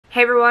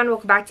Hey everyone,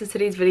 welcome back to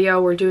today's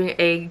video. We're doing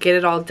a get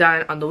it all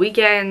done on the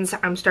weekends.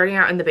 I'm starting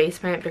out in the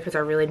basement because I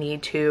really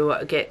need to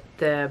get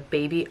the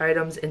baby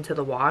items into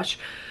the wash.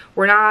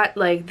 We're not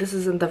like, this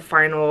isn't the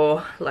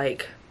final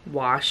like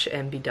wash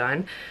and be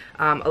done.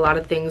 A lot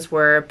of things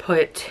were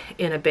put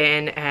in a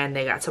bin and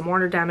they got some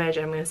water damage.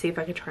 I'm gonna see if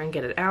I can try and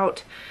get it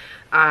out.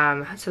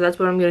 So that's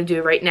what I'm gonna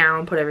do right now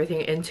and put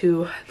everything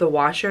into the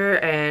washer,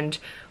 and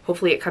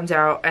hopefully it comes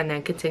out, and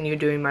then continue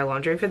doing my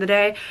laundry for the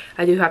day.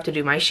 I do have to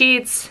do my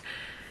sheets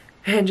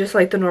and just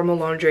like the normal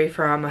laundry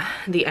from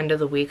the end of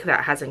the week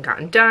that hasn't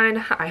gotten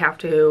done. I have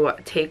to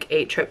take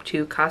a trip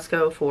to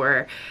Costco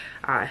for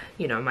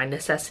you know, my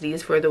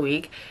necessities for the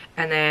week,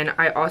 and then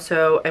I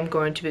also am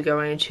going to be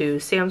going to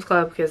Sam's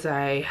Club because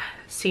I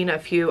seen a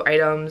few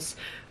items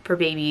for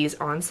babies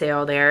on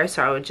sale there,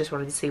 so I just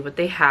wanted to see what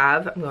they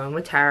have. I'm going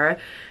with Tara,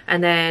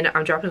 and then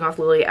I'm dropping off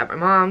Lillie at my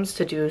mom's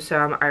to do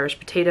some Irish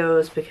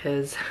potatoes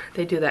because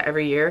they do that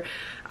every year.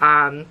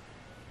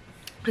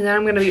 And then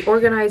I'm going to be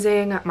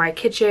organizing my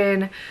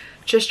kitchen,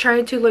 just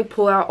trying to like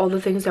pull out all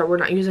the things that we're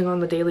not using on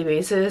the daily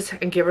basis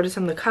and get rid of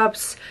some of the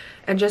cups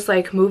and just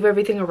like move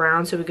everything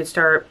around so we could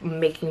start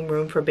making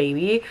room for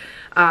baby.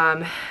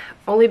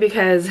 Only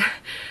because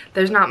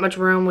there's not much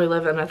room. We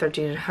live in a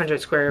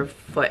 1,300 square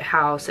foot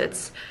house.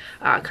 It's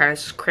kind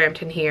of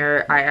cramped in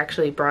here. I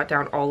actually brought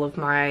down all of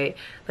my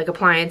like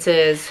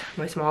appliances,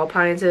 my small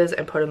appliances,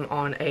 and put them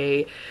on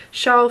a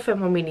shelf,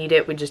 and when we need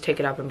it we just take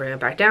it up and bring it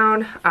back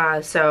down.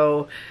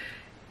 So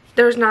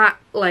there's not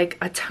like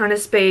a ton of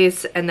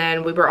space. And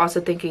then we were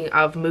also thinking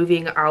of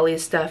moving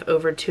Ollie's stuff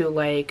over to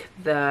like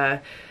the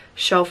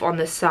shelf on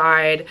the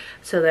side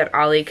so that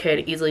Ollie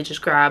could easily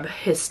just grab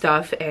his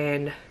stuff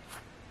and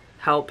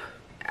help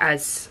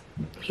as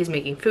he's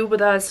making food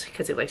with us,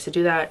 because he likes to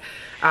do that.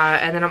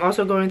 And then I'm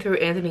also going through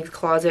Anthony's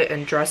closet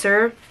and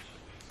dresser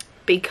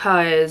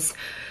because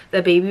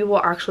the baby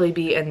will actually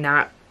be in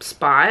that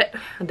spot.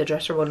 The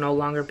dresser will no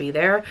longer be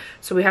there,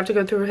 so we have to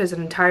go through his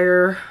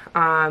entire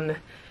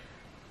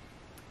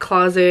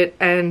closet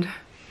and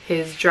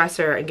his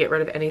dresser and get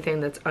rid of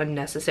anything that's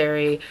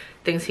unnecessary,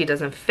 things he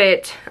doesn't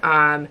fit.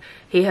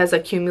 He has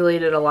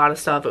accumulated a lot of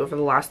stuff over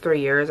the last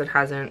 3 years and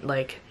hasn't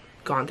like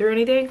gone through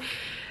anything.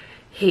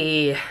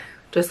 He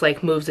just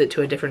like moves it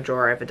to a different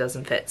drawer if it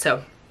doesn't fit,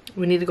 so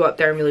we need to go up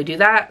there and really do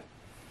that.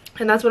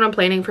 And that's what I'm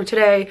planning for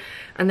today.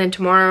 And then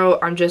tomorrow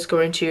I'm just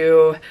going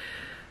to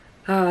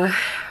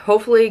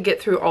hopefully get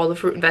through all the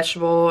fruit and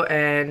vegetable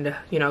and,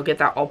 you know, get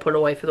that all put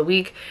away for the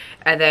week.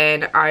 And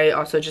then I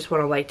also just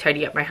want to like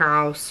tidy up my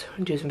house,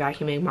 do some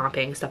vacuuming,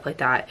 mopping, stuff like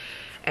that,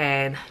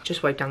 and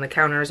just wipe down the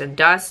counters and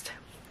dust.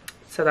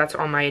 So that's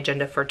on my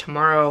agenda for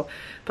tomorrow.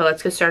 But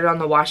let's get started on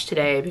the wash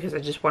today because I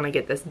just want to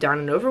get this done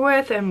and over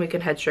with, and we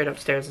can head straight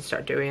upstairs and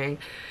start doing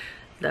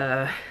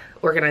the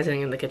organizing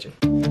in the kitchen.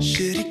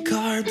 Shitty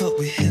car, but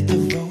we hit the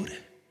road.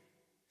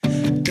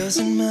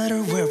 Doesn't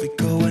matter where we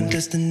go and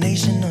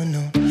destination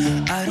unknown.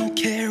 I don't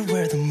care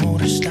where the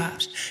motor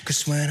stops,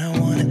 cause when I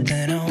want it,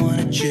 then I want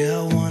it. Yeah,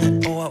 I want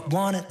it, oh I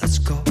want it, let's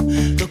go.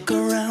 Look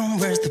around,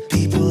 where's the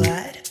people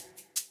at?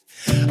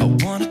 I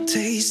want a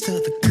taste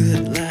of the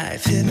good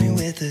life. Hit me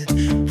with it,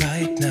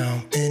 right now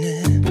I'm in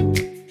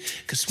it.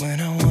 Cause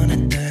when I want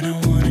it, then I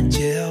want it.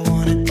 Yeah, I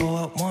want it, oh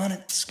I want it,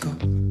 let's go.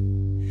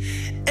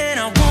 And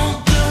I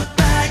won't look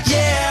back,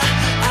 yeah.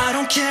 I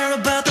don't care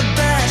about the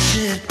bad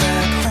shit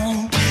back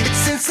home. It's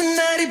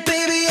Cincinnati,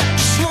 baby, I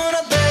just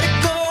wanna let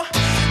it go.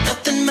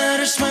 Nothing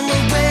matters when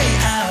we're way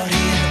out here.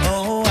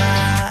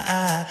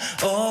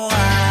 Oh,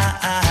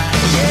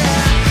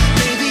 yeah.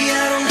 Baby, I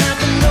don't have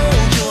to know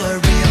your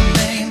real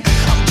name.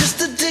 I'm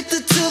just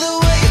addicted to the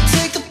way you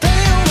take the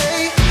pain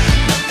away.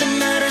 Nothing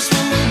matters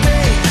when we're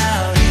way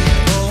out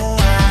here. Oh,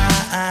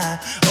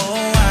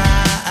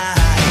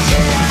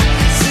 yeah.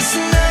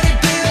 Cincinnati,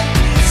 baby,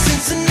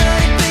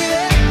 Cincinnati, baby.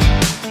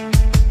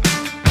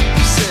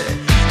 You said,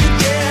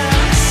 yeah,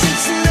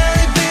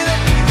 Cincinnati, baby,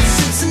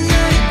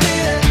 Cincinnati,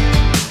 baby.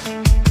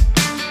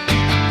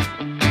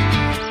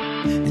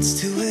 It's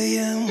 2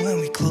 a.m. when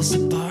we close the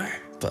bar,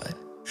 but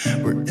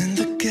we're in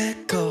the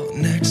get-go.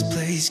 Next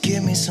place,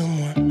 give me some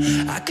more.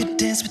 I could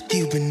dance with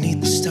you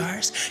beneath the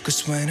stars,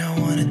 cause when I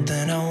want it,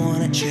 then I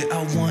want it. Yeah,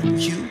 I want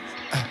you.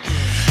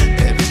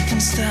 Everything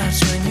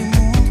stops when you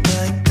move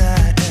like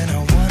that, and I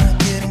wanna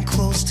get in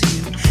close to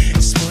you.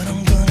 It's what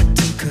I'm gonna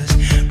do, cause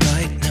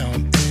right now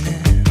I'm in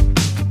it.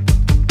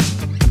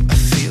 I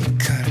feel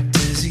kinda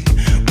dizzy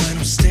when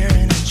I'm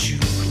staring at you.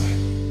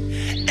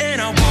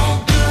 And I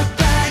won't look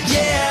back,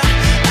 yeah.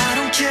 I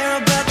don't care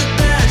about the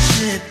bad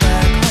shit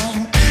back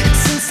home. It's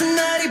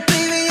Cincinnati,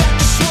 baby, I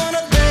just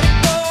wanna let it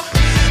go.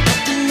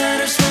 Nothing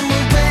matters when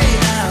we're way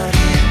out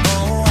here.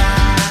 Oh,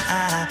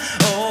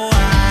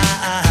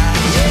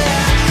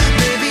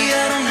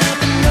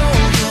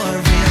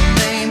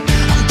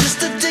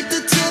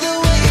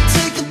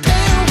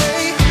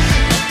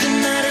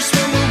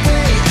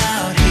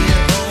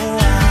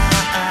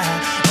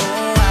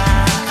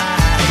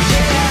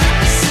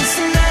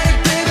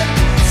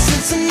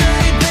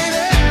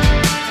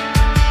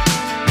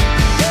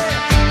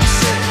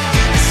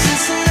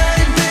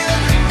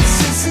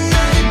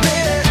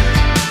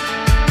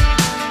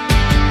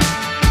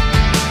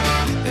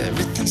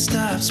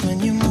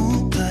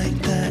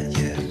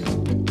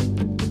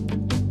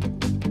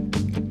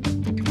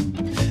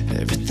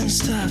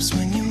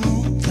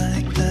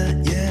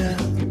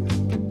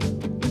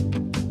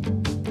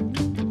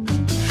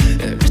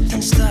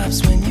 hearing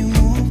stops when you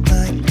move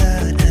like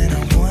that, and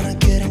I wanna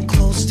get in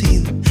close to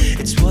you.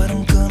 It's what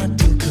I'm gonna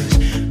do, 'cause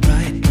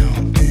right now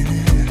I'm in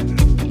it.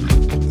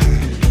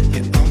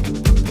 Yeah, I'm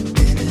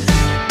in it.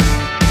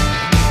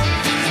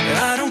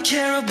 I don't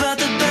care about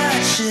the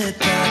bad shit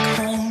back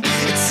home.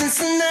 It's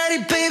Cincinnati,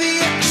 baby,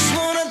 I just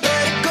wanna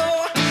let it go.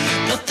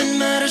 Nothing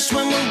matters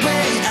when we're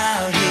way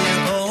out here.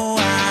 Oh,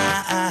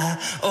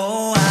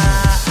 oh,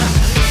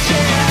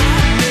 yeah.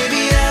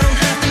 Baby, I don't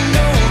have to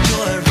know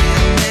your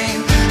real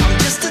name. I'm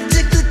just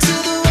addicted to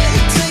the way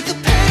you take the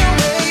pain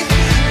away.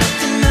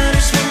 Nothing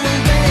matters when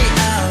we're way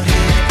out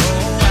here.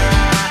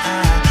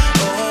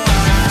 Oh,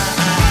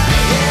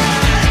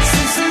 yeah.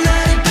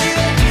 Cincinnati,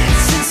 baby,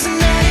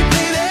 Cincinnati,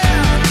 baby.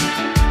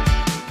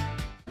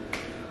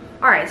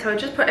 Alright, so I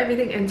just put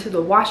everything into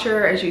the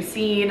washer, as you've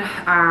seen.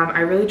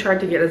 I really tried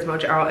to get as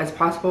much out as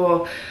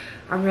possible.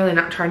 I'm really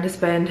not trying to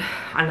spend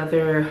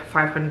another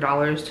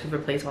 $500 to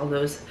replace all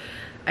those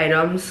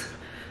items.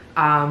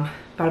 But I'm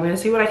gonna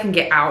see what I can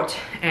get out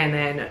and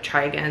then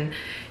try again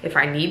if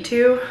I need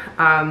to.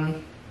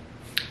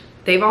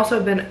 They've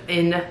also been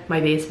in my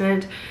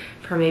basement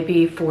for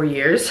maybe 4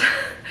 years.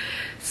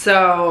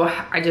 So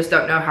I just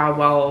don't know how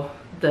well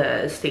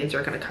the stains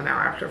are gonna come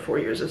out after 4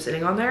 years of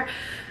sitting on there.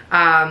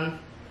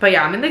 But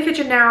yeah, I'm in the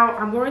kitchen now.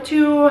 I'm going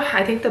to,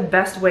 I think the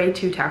best way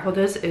to tackle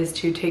this is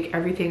to take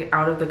everything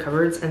out of the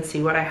cupboards and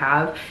see what I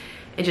have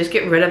and just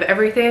get rid of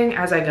everything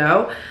as I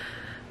go,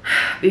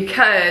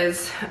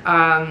 because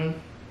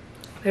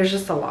there's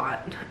just a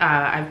lot.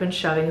 I've been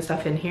shoving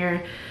stuff in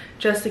here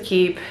just to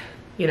keep,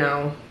 you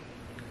know,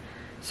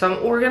 some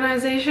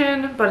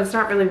organization, but it's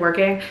not really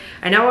working.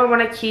 I know I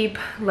want to keep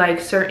like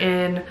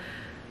certain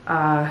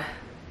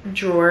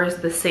drawers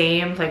the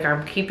same. Like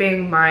I'm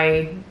keeping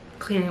my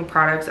cleaning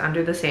products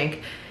under the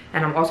sink,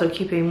 and I'm also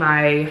keeping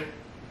my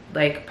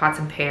like pots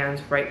and pans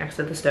right next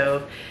to the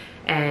stove,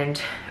 and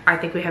I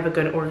think we have a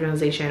good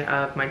organization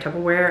of my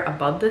Tupperware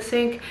above the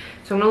sink,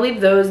 so I'm gonna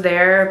leave those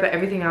there, but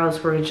everything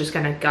else we're just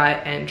gonna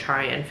gut and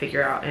try and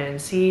figure out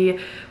and see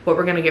what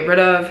we're gonna get rid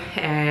of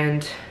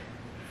and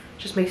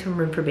just make some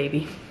room for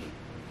baby.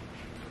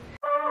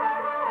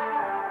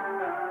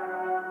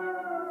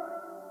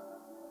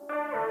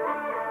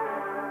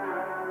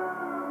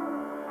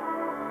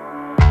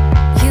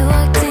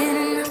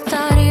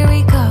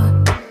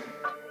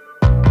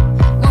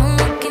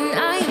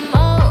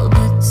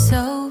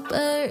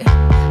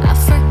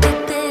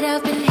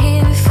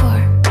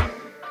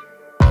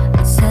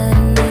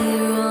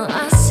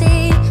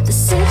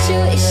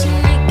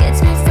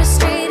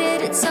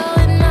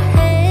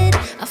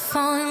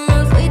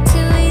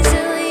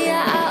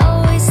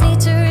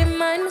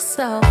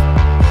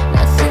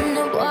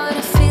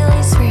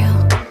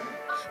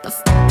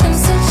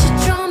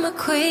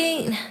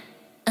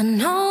 I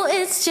know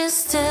it's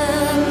just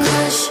a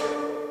crush.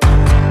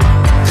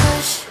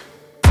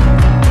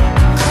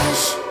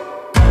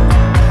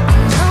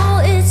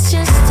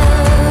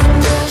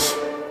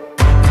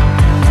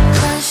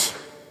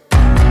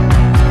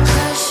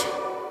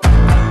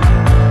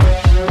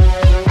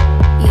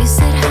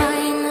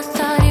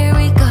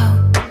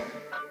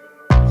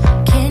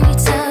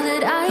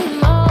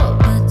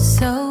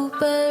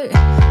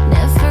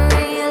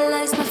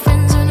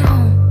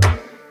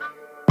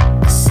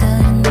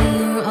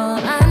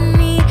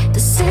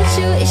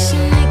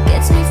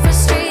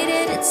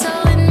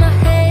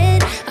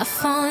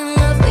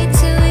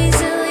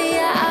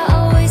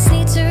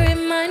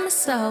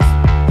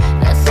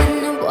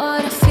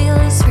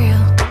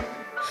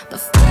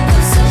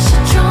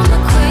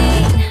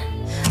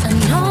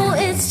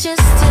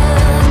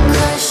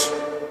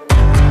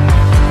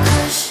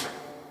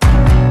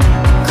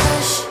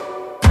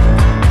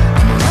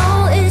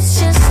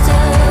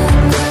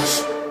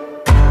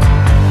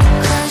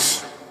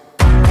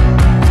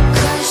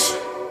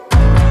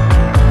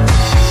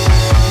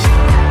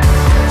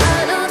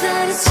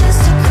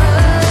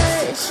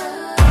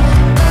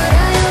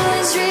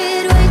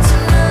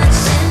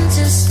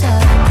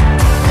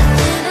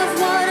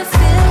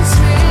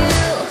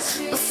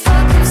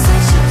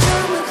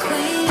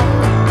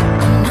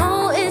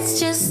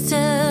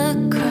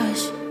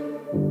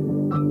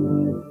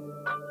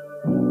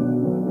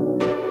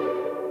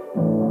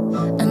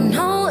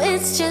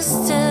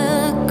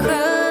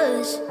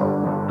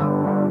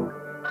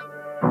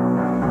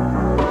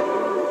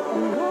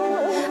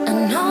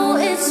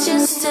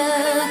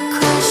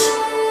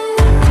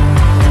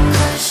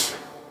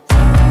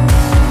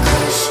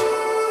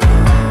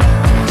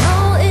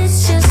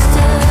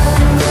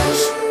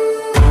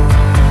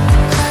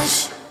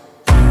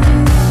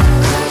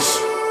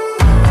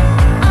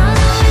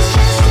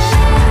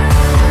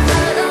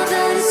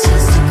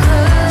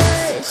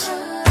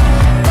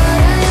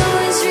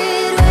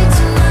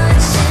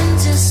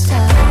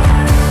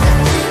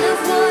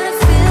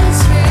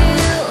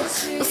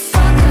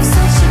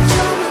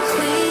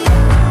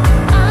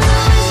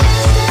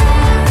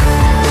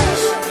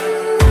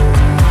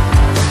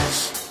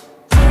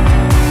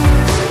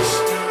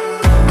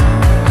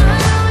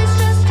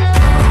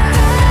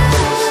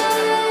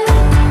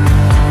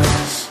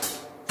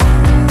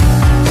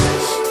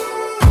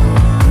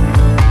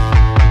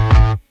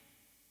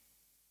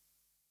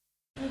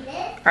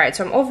 Alright,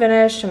 so I'm all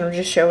finished and I'm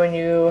just showing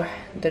you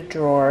the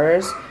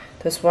drawers.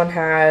 This one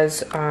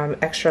has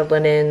extra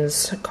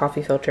linens,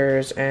 coffee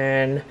filters,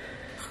 and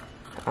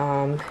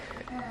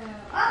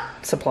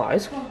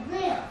supplies.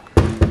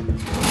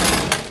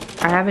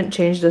 I haven't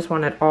changed this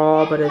one at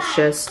all, but it's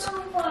just,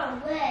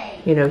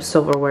 you know,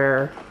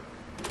 silverware.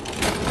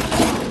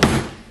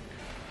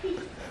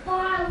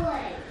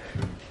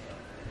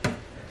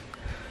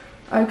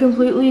 I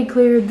completely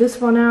cleared this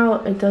one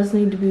out. It does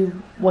need to be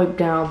wiped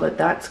down, but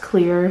that's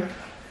clear.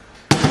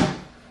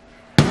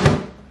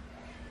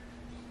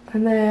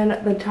 And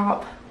then the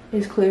top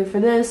is clear for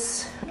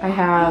this. I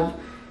have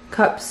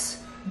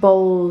cups,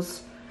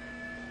 bowls,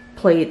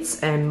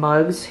 plates, and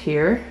mugs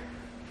here.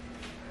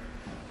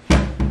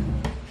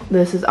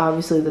 This is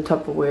obviously the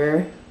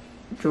Tupperware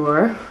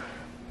drawer.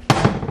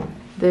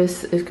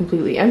 This is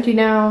completely empty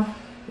now.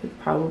 I'll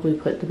probably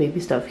put the baby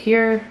stuff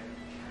here.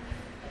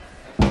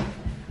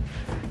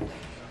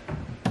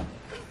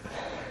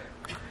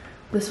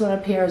 This one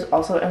up here is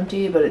also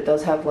empty, but it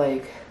does have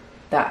like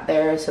that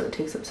there, so it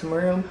takes up some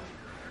room.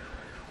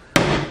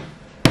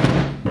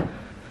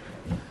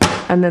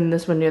 And then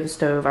this one near the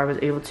stove, I was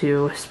able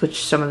to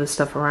switch some of this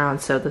stuff around,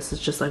 so this is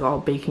just like all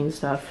baking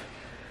stuff.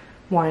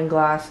 Wine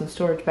glass and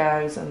storage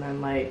bags, and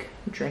then like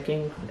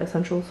drinking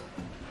essentials.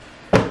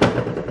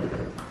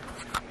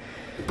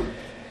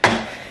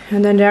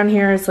 And then down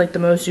here it's like the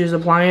most used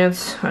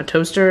appliance, a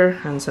toaster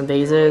and some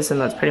vases,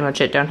 and that's pretty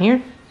much it down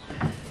here.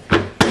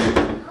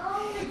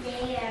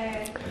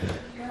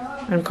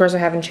 And of course I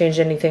haven't changed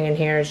anything in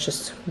here, it's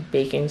just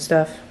baking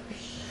stuff.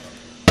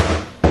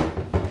 And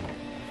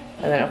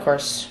then of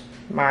course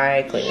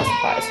my cleaning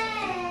supplies.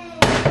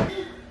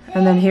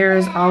 And then here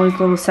is Ollie's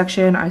little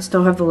section. I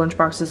still have the lunch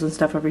boxes and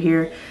stuff over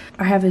here.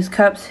 I have his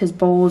cups, his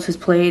bowls, his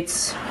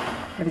plates,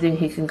 everything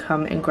he can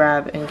come and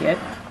grab and get.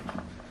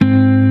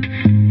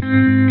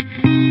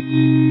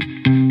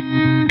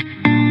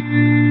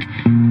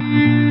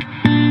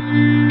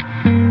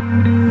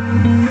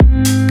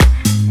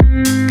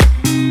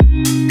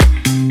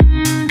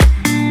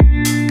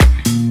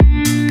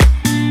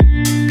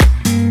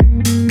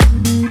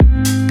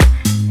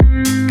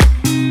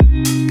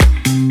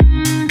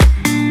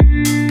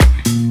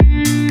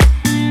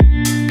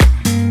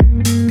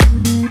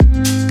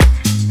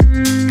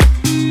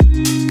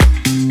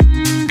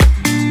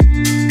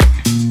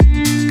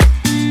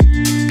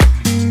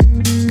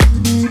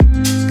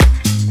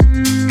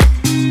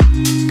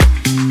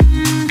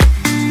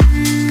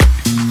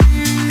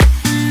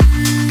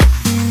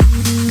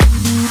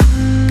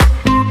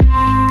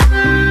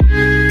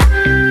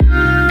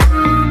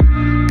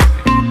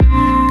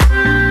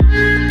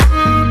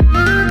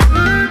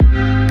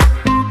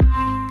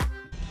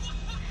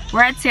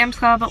 We're at Sam's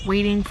Club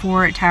waiting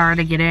for Tara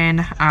to get in.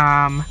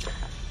 The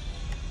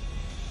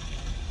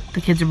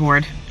kids are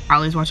bored.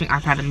 Ollie's watching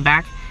iPad in the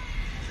back.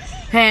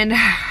 And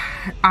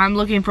I'm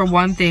looking for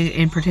one thing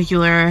in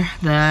particular,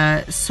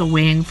 the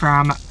swing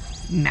from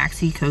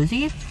Maxi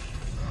Cozy.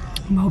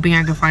 I'm hoping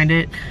I can find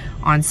it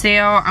on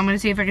sale. I'm gonna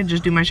see if I can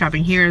just do my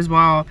shopping here as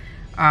well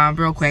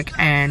real quick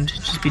and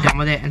just be done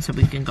with it, and so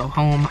we can go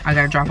home. I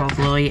gotta drop off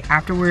Lillie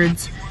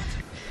afterwards.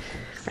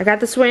 I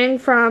got the swing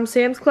from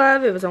Sam's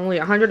Club. It was only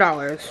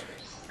 $100.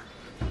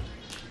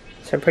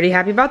 So I'm pretty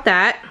happy about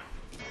that.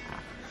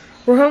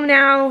 We're home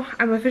now.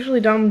 I'm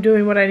officially done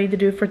doing what I need to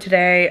do for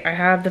today. I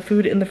have the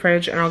food in the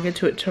fridge and I'll get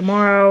to it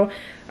tomorrow.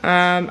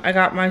 I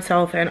got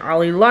myself and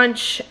Ollie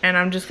lunch, and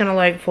I'm just gonna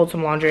like fold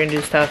some laundry and do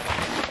stuff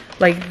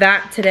like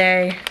that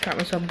today. Got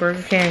myself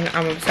Burger King.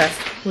 I'm obsessed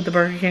with the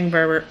Burger King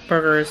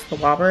burgers, the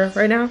Whopper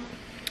right now.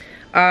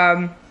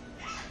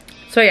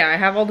 So yeah, I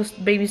have all this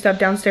baby stuff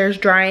downstairs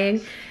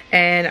drying,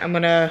 and I'm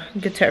gonna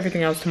get to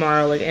everything else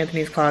tomorrow, like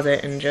Anthony's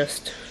closet and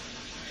just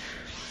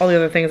all the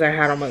other things I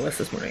had on my list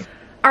this morning.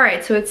 All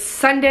right, so it's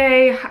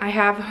Sunday. I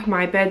have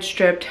my bed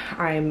stripped.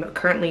 I'm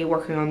currently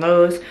working on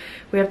those.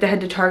 We have to head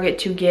to Target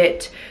to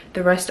get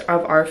the rest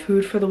of our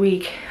food for the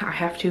week. I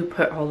have to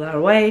put all that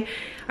away.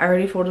 I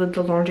already folded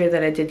the laundry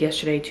that I did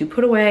yesterday to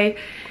put away,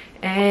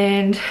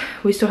 and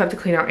we still have to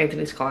clean out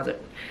Anthony's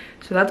closet.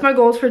 So that's my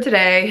goals for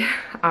today.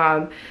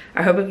 I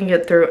hope I can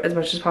get through as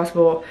much as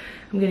possible.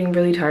 I'm getting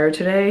really tired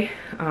today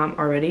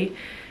already,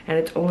 and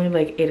it's only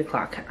like 8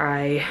 o'clock.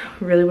 I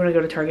really want to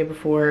go to Target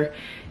before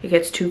it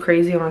gets too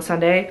crazy on a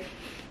Sunday.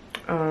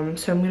 So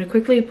I'm gonna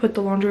quickly put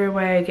the laundry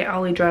away, get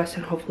Ollie dressed,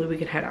 and hopefully we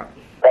can head out.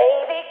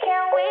 Baby,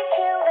 can we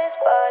kill this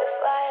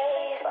butterfly?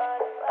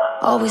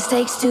 Always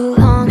takes too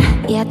long,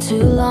 yeah,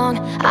 too long.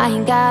 I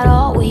ain't got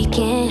all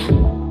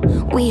weekend.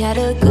 We had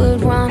a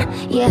good run,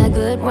 yeah,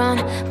 good run,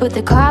 but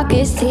the clock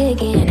is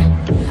ticking.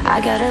 I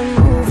gotta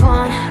move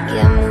on,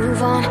 yeah,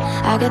 move on.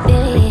 I got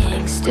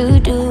things to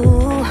do,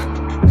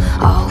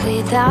 all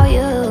without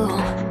you.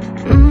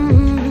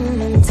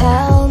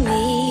 Tell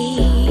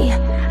me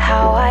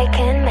how I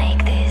can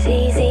make this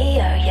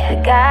easier,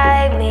 yeah,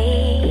 guide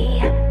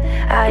me.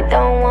 I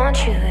don't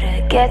want you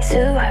to get too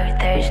hurt,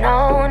 there's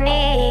no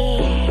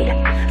need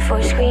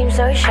for screams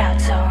or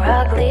shouts or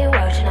ugly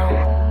words, no.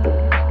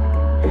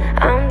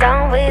 I'm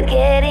done with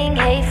getting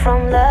hate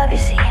from love, you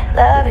see.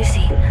 love, you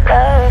see,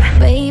 love.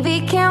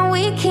 Baby, can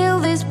we kill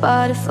these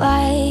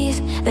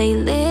butterflies? They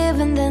live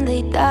and then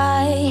they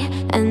die,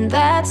 and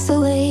that's the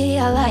way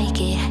I like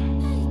it.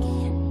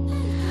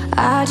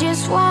 I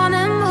just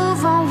wanna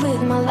move on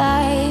with my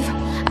life.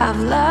 I've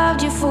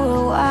loved you for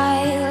a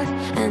while,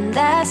 and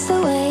that's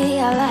the way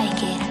I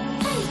like it.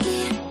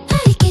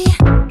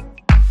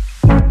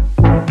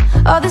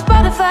 All these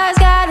butterflies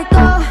gotta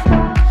go.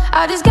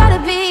 I just gotta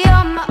be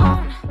on my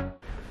own.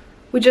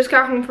 We just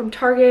got home from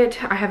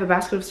Target. I have a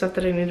basket of stuff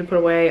that I need to put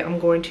away. I'm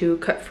going to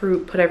cut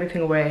fruit, put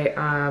everything away,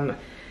 and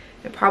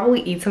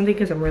probably eat something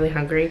because I'm really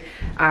hungry.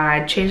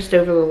 I changed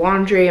over the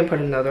laundry and put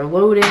another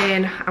load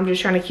in. I'm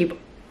just trying to keep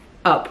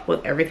up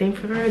with everything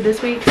for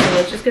this week. So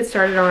let's just get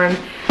started on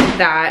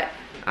that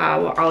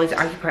while Ollie's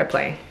occupied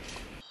playing.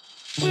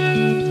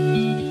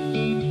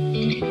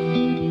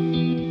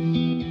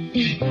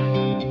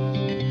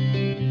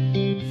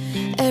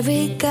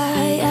 Every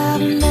guy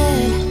I've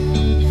met,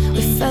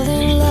 we fell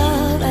in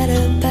love at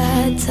a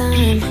bad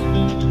time.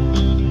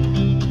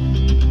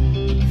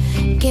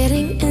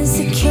 Getting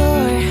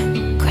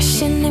insecure,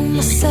 questioning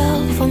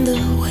myself on the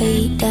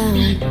way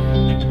down.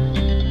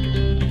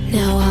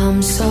 Now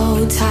I'm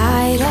so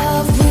tired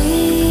of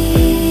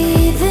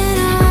breathing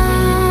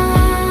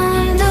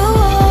underwater.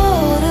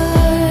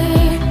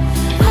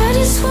 I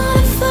just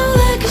wanna float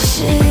like a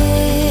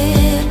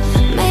ship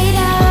made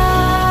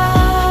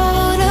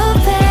out of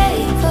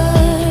paper.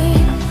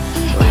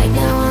 Right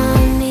now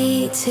I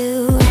need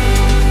to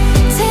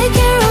take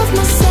care of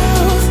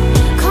myself,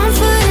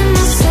 comfort in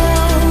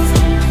myself,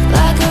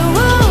 like a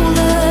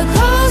roller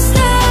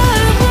coaster.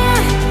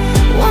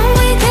 One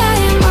week I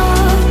am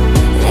up,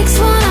 next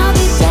one I'll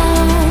be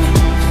down,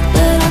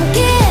 but I'm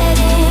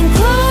getting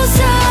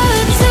closer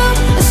to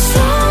a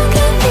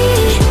stronger me,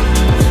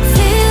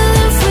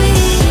 feeling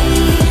free,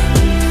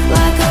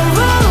 like a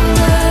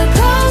roller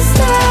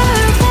coaster.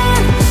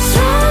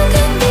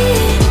 Stronger me,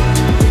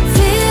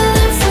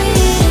 feeling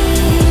free,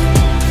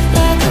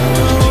 like a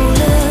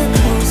roller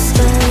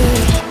coaster.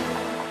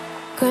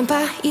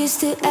 Grandpa used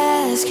to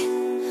ask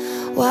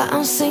why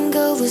I'm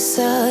single with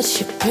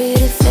such a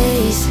pretty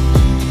face.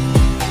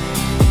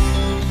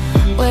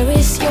 Where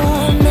is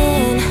your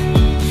man?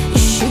 You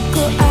should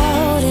go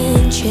out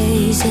and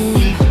chase him.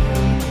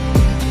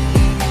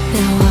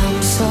 Now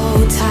I'm so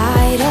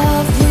tired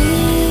of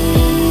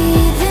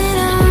breathing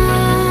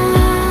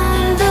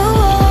underwater.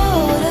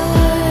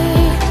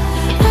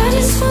 I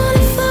just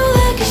wanna float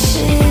like a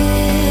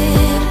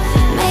ship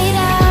made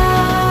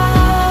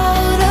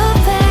out of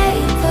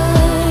paper.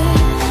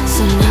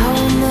 So now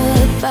I'm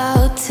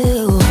about to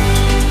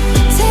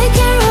take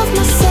care of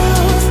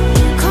myself,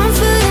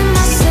 comfort in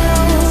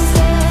myself,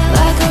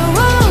 like a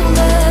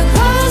roller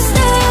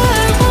coaster.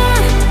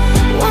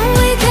 One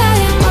week I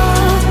am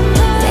up,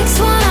 next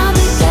one I'll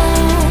be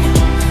down,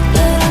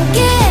 but I'm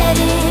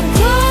getting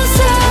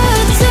closer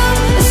to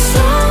a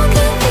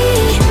stronger me,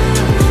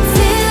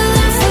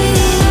 feeling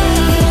free,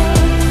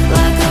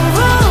 like a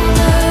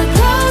roller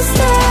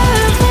coaster.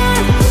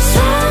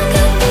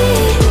 Stronger me,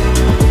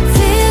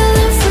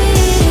 feeling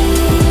free,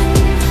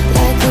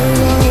 like a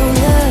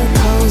roller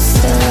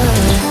coaster.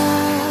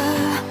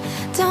 I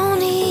don't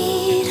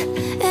need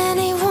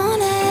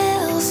anyone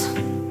else.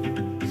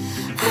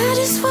 I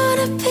just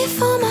wanna be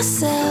for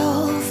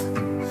myself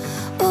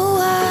a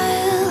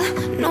while,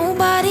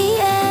 nobody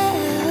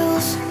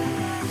else.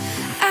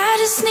 I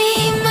just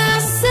need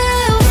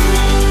myself,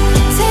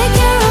 take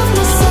care of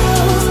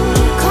myself,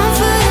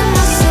 comfort in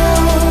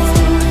myself,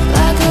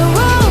 like a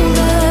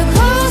roller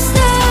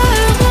coaster.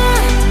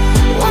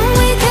 One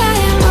week I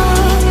am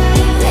up,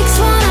 next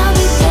one I'll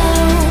be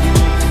down,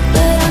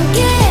 but I'm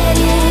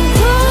getting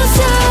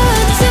closer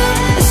to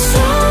a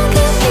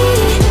stronger me,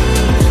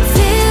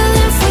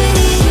 feeling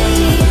free,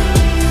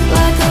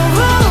 like a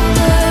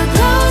roller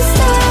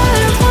coaster.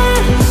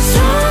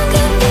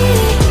 Stronger me,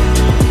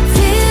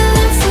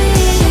 feeling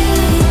free,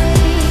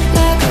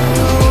 like a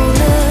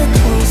roller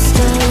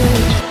coaster.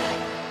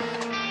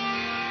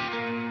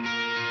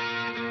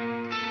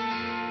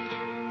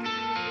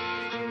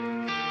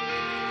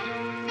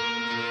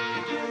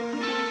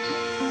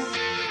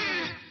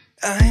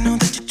 I know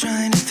that you're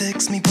trying to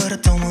fix me, but I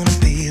don't wanna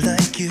be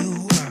like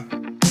you.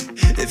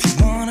 If you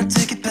wanna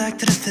take it back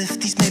to the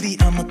 50s, maybe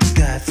I'm not the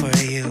guy for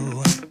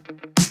you.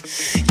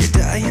 You're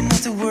dying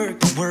not to work,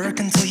 but work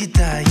until you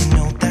die, you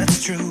know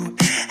that's true.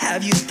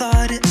 Have you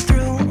thought it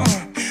through?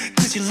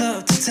 Cause you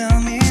love to tell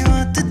me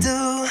what to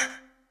do.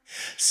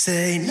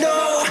 Say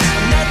no,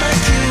 I'm not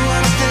like you,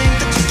 I don't think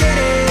that you get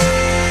it.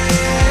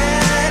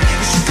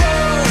 You should go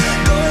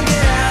and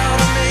get out,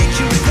 I'll make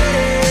you regret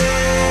it.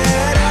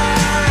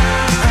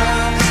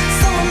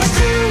 Someone like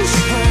you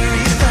should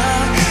worry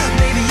about,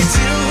 maybe your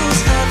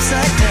two's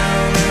upside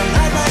down. And I'm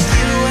not like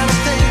you, I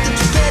don't think that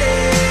you get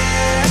it.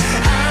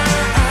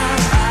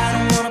 I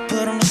don't wanna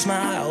put on a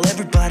smile,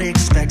 everybody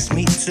expects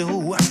me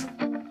to.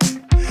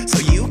 So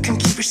you can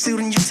keep your suit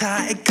and your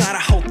tie, gotta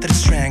hope that it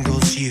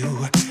strangles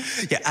you.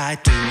 Yeah, I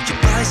do. You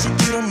buy shit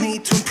you don't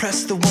need to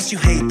impress the ones you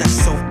hate,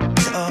 that's so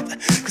up.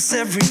 Cause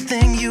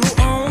everything you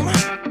own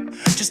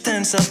just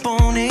ends up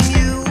owning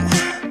you.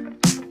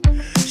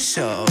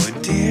 So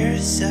dear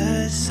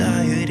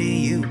society,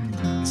 you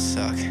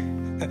suck.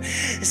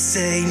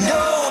 Say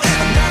no,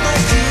 I'm not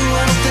like you,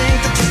 I don't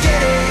think that you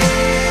get it.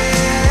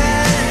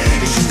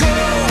 You should go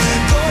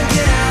and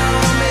get out,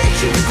 I'll make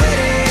you regret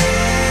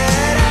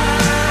it.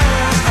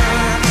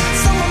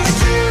 Someone like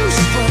you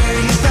should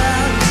worry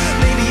about.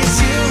 Maybe it's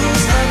you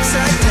who's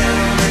upside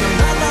down. And I'm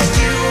not like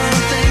you, I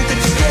don't think that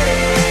you get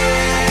it.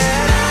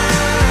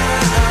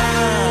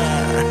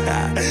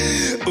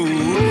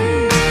 Ooh.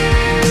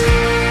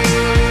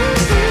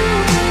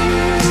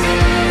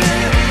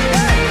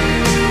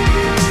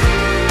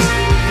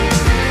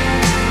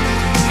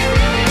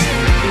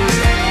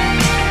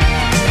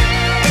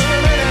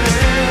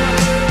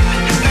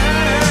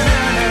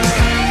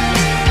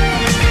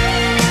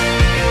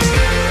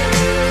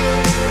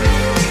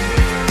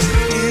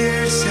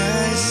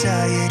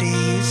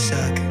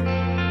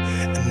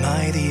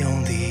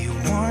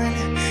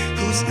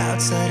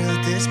 Outside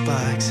of this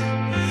box,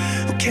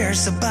 who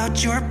cares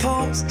about your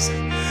posts?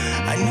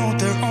 I know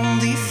they're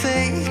only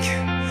fake.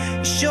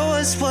 Show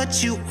us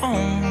what you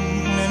own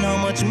and how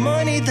much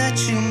money that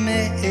you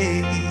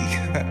make.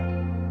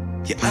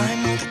 Yeah, I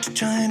know that you're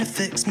trying to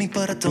fix me,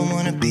 but I don't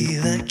wanna be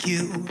like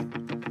you.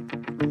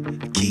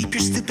 Keep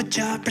your stupid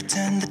job,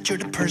 pretend that you're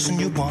the person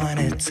you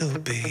wanted to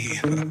be.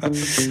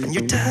 And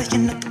you're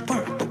dying not to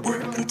work, but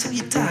work until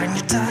you die. And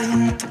you're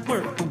dying not to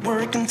work, but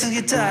work until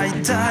you die.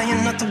 You're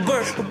dying not to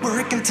work, but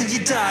work until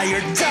you die. You're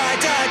dying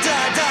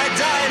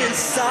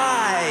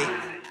inside.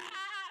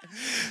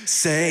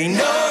 Say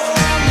no,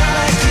 I'm not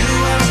like you,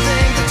 I don't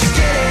think that you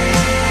get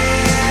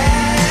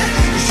it.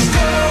 You should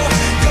go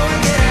and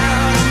get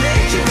out, I'll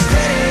make you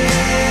regret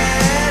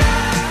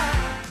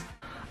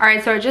it.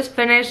 Alright, so I just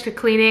finished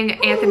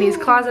cleaning Anthony's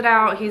closet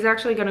out. He's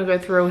actually gonna go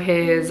through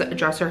his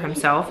dresser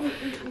himself.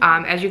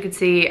 As you can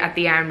see at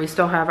the end, we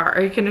still have our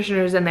air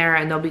conditioners in there,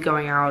 and they'll be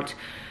going out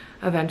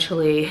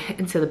eventually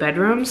into the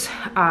bedrooms.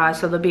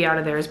 So they'll be out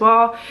of there as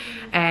well.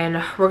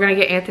 And we're gonna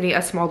get Anthony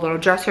a small little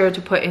dresser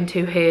to put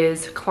into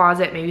his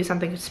closet, maybe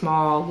something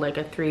small, like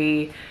a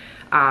 3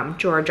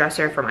 drawer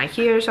dresser from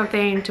IKEA or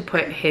something, to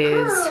put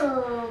his,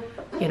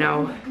 you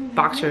know,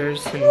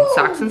 boxers and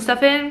socks and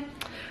stuff in.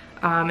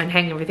 And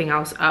hang everything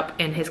else up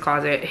in his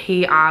closet.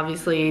 He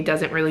obviously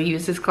doesn't really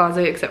use his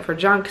closet except for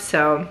junk,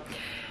 so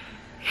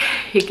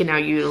he can now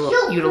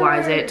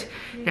utilize it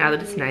now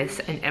that it's nice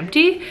and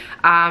empty.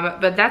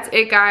 But that's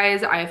it,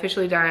 guys. I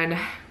officially done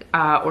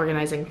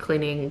organizing,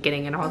 cleaning,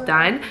 getting it all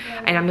done,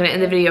 and I'm gonna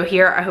end the video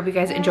here. I hope you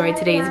guys enjoyed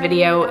today's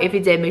video. If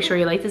you did, make sure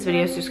you like this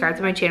video, subscribe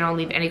to my channel, and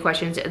leave any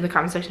questions in the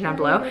comment section down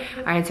below.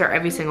 I answer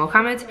every single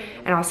comment,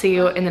 and I'll see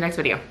you in the next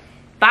video.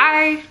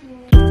 Bye.